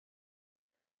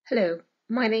Hello,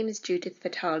 my name is Judith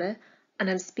Fathallah, and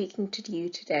I'm speaking to you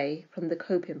today from the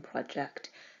COPIN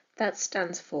project. That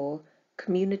stands for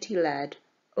Community-Led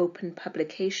Open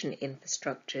Publication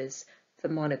Infrastructures for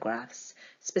Monographs,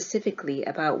 specifically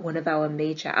about one of our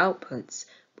major outputs,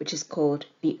 which is called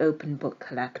the Open Book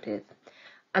Collective.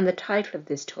 And the title of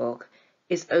this talk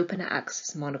is Open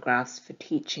Access Monographs for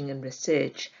Teaching and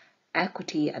Research,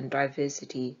 Equity and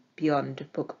Diversity Beyond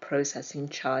Book Processing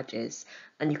Charges.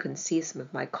 And you can see some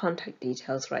of my contact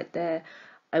details right there.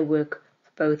 I work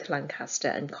for both Lancaster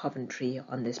and Coventry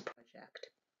on this project.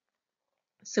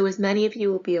 So as many of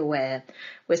you will be aware,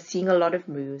 we're seeing a lot of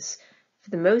moves, for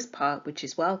the most part, which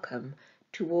is welcome,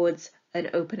 towards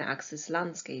an open access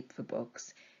landscape for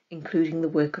books, including the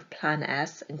work of Plan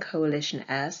S and Coalition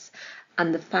S,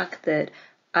 and the fact that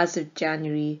as of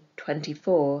January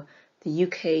 24, the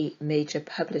UK's major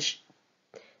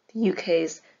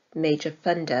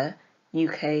funder,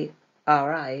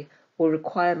 UKRI, will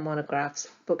require monographs,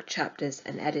 book chapters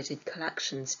and edited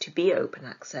collections to be open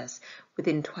access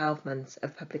within 12 months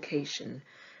of publication.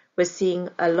 We're seeing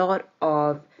a lot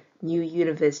of new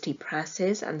university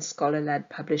presses and scholar-led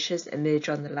publishers emerge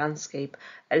on the landscape,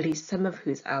 at least some of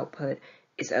whose output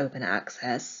is open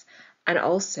access, and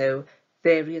also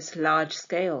various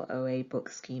large-scale OA book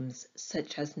schemes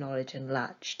such as Knowledge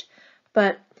Unlatched.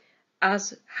 But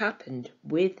as happened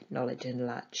with Knowledge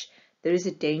Unlatched, there is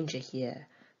a danger here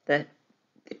that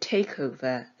the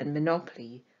takeover and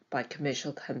monopoly by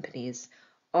commercial companies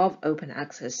of open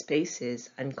access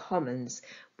spaces and commons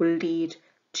will lead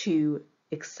to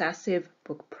excessive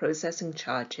book processing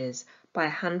charges by a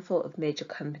handful of major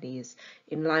companies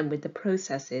in line with the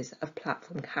processes of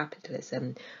platform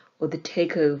capitalism or the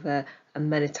takeover and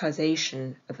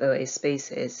monetization of OA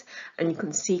spaces. And you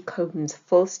can see COPIN's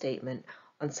full statement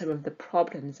on some of the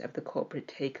problems of the corporate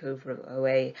takeover of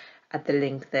OA at the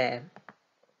link there.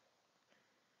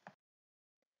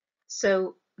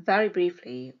 So very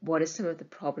briefly, what are some of the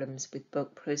problems with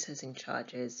book processing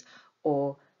charges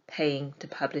or paying to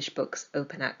publish books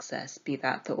open access, be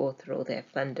that the author or their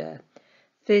funder?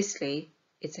 Firstly,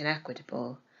 it's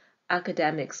inequitable.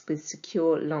 Academics with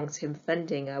secure long-term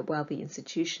funding at wealthy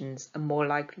institutions are more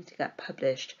likely to get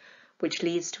published, which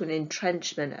leads to an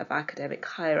entrenchment of academic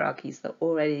hierarchies that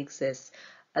already exist,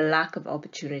 a lack of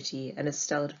opportunity and a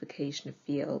stultification of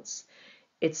fields.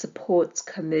 It supports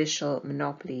commercial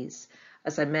monopolies.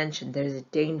 As I mentioned, there is a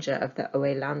danger of the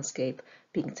OA landscape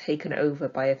being taken over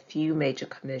by a few major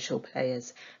commercial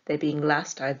players, there being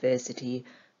less diversity,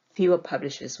 fewer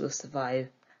publishers will survive,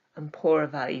 and poorer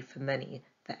value for money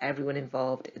for everyone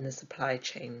involved in the supply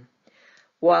chain.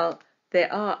 While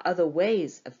there are other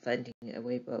ways of funding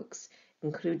OA books,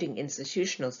 including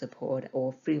institutional support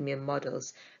or freemium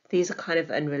models, these are kind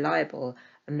of unreliable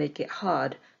and make it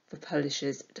hard for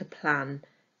publishers to plan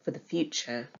for the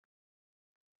future.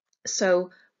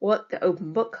 So what the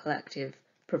Open Book Collective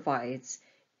provides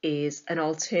is an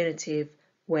alternative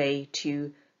way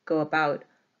to go about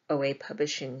OA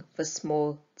publishing for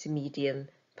small to medium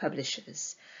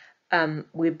publishers.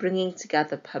 We're bringing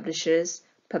together publishers,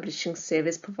 publishing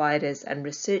service providers and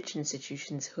research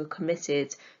institutions who are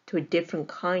committed to a different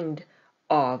kind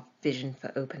of vision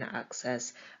for open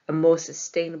access, a more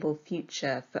sustainable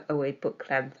future for OA book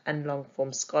length and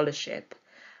long-form scholarship.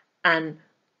 And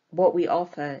what we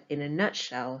offer in a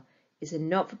nutshell is a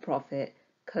not-for-profit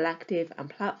collective and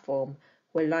platform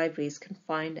where libraries can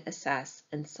find, assess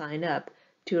and sign up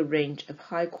to a range of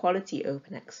high-quality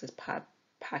open access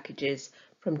packages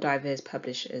from diverse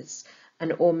publishers,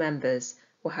 and all members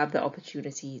will have the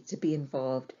opportunity to be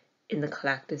involved in the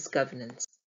collective's governance.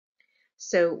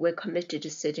 So we're committed to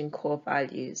certain core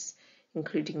values,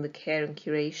 including the care and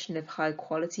curation of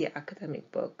high-quality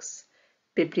academic books,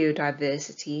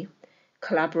 bibliodiversity,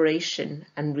 collaboration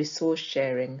and resource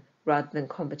sharing rather than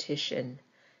competition,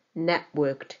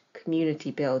 networked community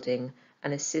building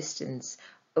and assistance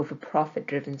over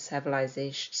profit-driven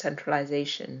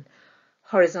centralization,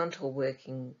 horizontal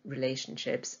working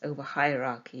relationships over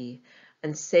hierarchy,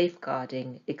 and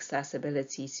safeguarding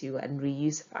accessibility to and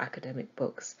reuse of academic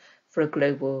books for a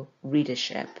global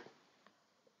readership.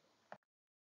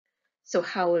 So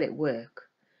how will it work?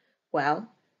 Well,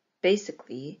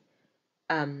 basically,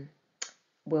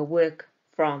 we'll work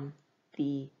from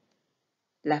the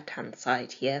left-hand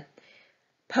side here.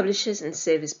 Publishers and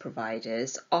service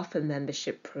providers offer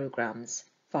membership programs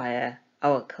via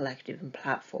our collective and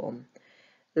platform.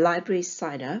 Libraries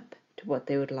sign up to what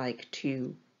they would like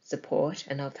to support,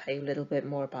 and I'll tell you a little bit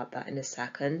more about that in a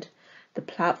second. The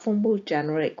platform will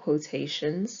generate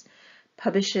quotations.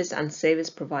 Publishers and service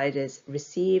providers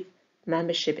receive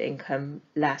membership income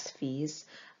less fees,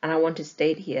 And I want to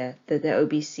state here that the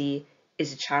OBC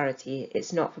is a charity,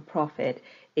 it's not for profit,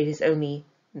 it is only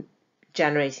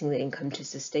generating the income to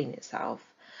sustain itself.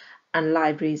 And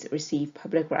libraries receive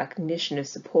public recognition of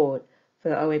support for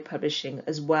the OA publishing,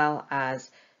 as well as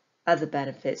other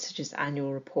benefits such as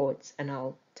annual reports, and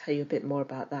I'll tell you a bit more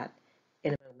about that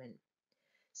in a moment.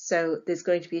 So there's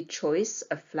going to be a choice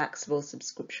of flexible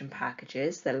subscription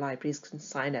packages that libraries can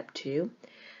sign up to,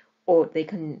 or they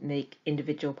can make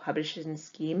individual publishing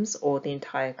schemes or the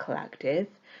entire collective.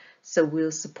 So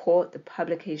we'll support the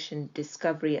publication,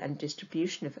 discovery and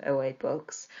distribution of OA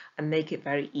books and make it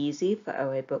very easy for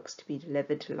OA books to be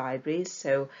delivered to libraries.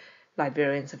 So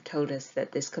librarians have told us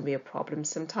that this can be a problem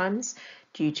sometimes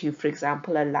due to, for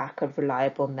example, a lack of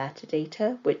reliable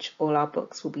metadata, which all our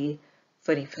books will be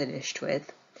fully furnished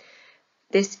with.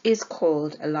 This is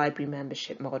called a library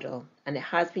membership model, and it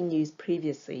has been used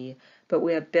previously, but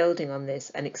we are building on this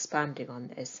and expanding on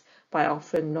this by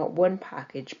offering not one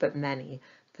package but many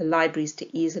for libraries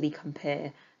to easily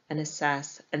compare and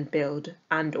assess and build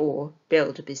or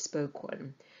build a bespoke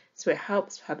one. So it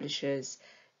helps publishers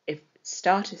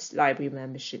start a library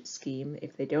membership scheme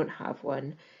if they don't have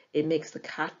one. It makes the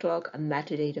catalogue and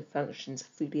metadata functions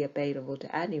freely available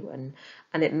to anyone,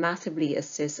 and it massively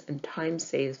assists and time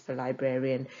saves for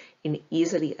librarian in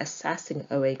easily assessing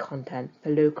OA content for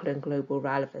local and global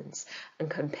relevance and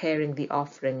comparing the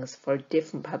offerings for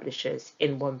different publishers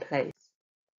in one place.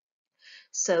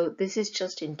 So this is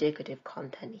just indicative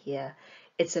content here.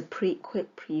 It's a quick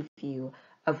preview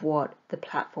of what the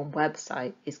platform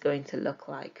website is going to look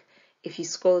like. If you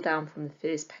scroll down from the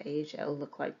first page, it'll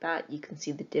look like that. You can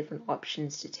see the different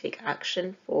options to take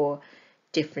action for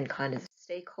different kind of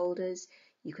stakeholders.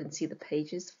 You can see the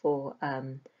pages for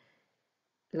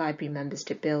library members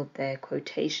to build their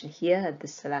quotation here, the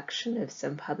selection of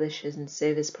some publishers and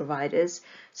service providers.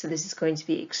 So this is going to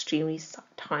be extremely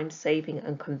time-saving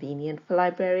and convenient for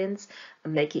librarians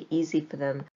and make it easy for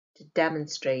them to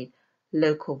demonstrate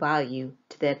local value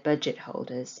to their budget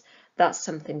holders. That's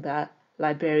something that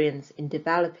librarians in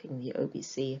developing the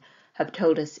OBC have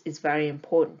told us is very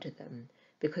important to them,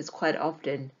 because quite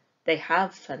often they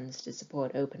have funds to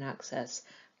support open access,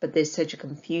 but there's such a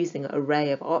confusing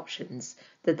array of options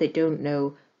that they don't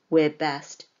know where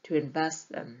best to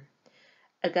invest them.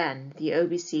 Again, the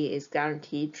OBC is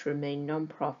guaranteed to remain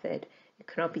non-profit. It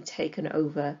cannot be taken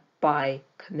over by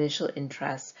commercial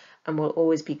interests and will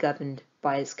always be governed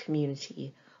by its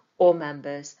community. All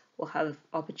members will have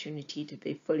opportunity to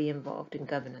be fully involved in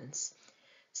governance.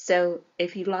 So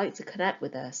if you'd like to connect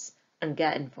with us and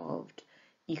get involved,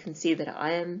 you can see that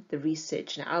I am the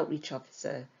Research and Outreach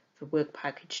Officer for Work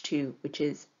Package 2, which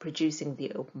is producing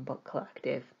the Open Book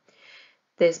Collective.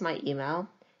 There's my email.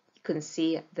 You can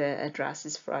see the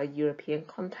addresses for our European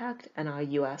contact and our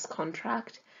US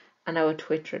contract, and our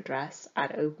Twitter address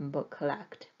at Open Book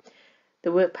Collect.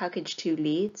 The Work Package 2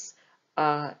 leads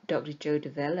are Dr. Joe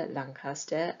DeVille at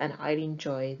Lancaster and Eileen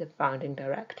Joy, the founding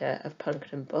director of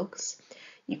Plunkett Books.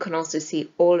 You can also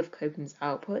see all of Copham's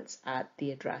outputs at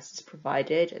the addresses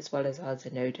provided, as well as our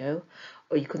Zenodo,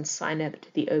 or you can sign up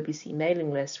to the OBC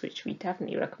mailing list, which we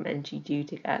definitely recommend you do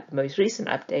to get the most recent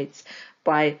updates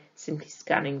by simply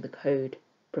scanning the code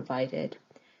provided.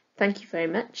 Thank you very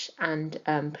much, and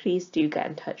please do get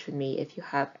in touch with me if you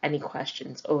have any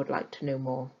questions or would like to know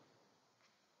more.